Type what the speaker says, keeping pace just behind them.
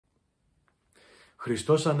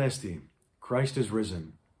Christos Anesti, Christ is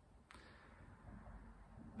risen.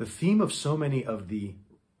 The theme of so many of the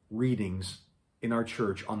readings in our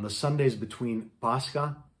church on the Sundays between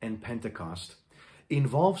Pascha and Pentecost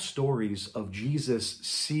involve stories of Jesus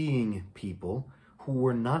seeing people who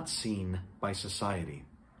were not seen by society.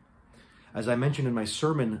 As I mentioned in my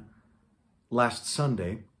sermon last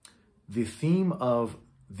Sunday, the theme of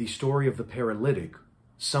the story of the paralytic,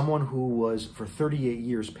 someone who was for 38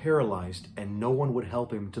 years paralyzed and no one would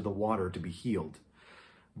help him to the water to be healed,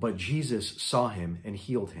 but Jesus saw him and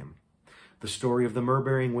healed him. The story of the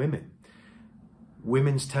myrrh-bearing women.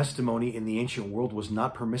 Women's testimony in the ancient world was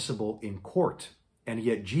not permissible in court, and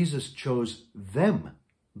yet Jesus chose them,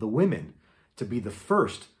 the women, to be the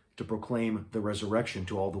first to proclaim the resurrection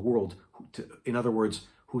to all the world. In other words,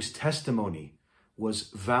 whose testimony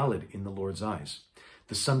was valid in the Lord's eyes.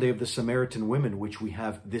 The Sunday of the Samaritan women, which we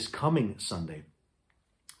have this coming Sunday.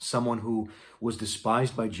 Someone who was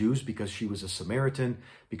despised by Jews because she was a Samaritan,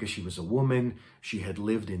 because she was a woman, she had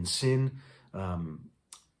lived in sin.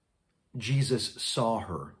 Jesus saw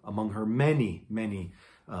her among her many, many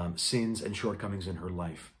sins and shortcomings in her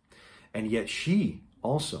life. And yet she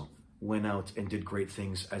also went out and did great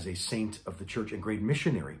things as a saint of the church and great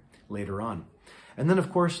missionary later on. And then,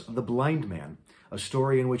 of course, the blind man, a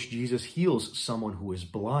story in which Jesus heals someone who is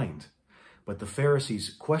blind. But the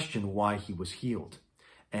Pharisees question why he was healed.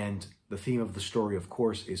 And the theme of the story, of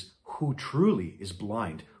course, is who truly is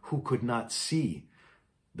blind, who could not see,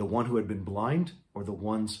 the one who had been blind or the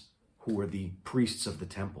ones who were the priests of the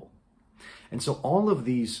temple. And so all of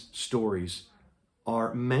these stories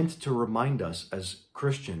are meant to remind us as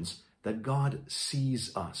Christians that God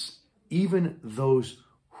sees us, even those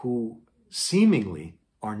who seemingly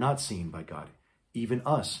are not seen by God. Even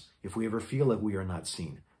us, if we ever feel that we are not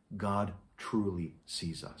seen, God truly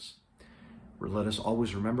sees us. Let us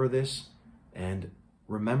always remember this, and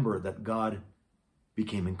remember that God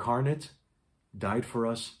became incarnate, died for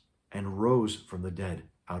us, and rose from the dead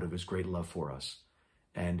out of his great love for us,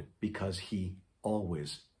 and because he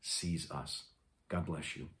always sees us. God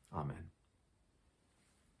bless you. Amen.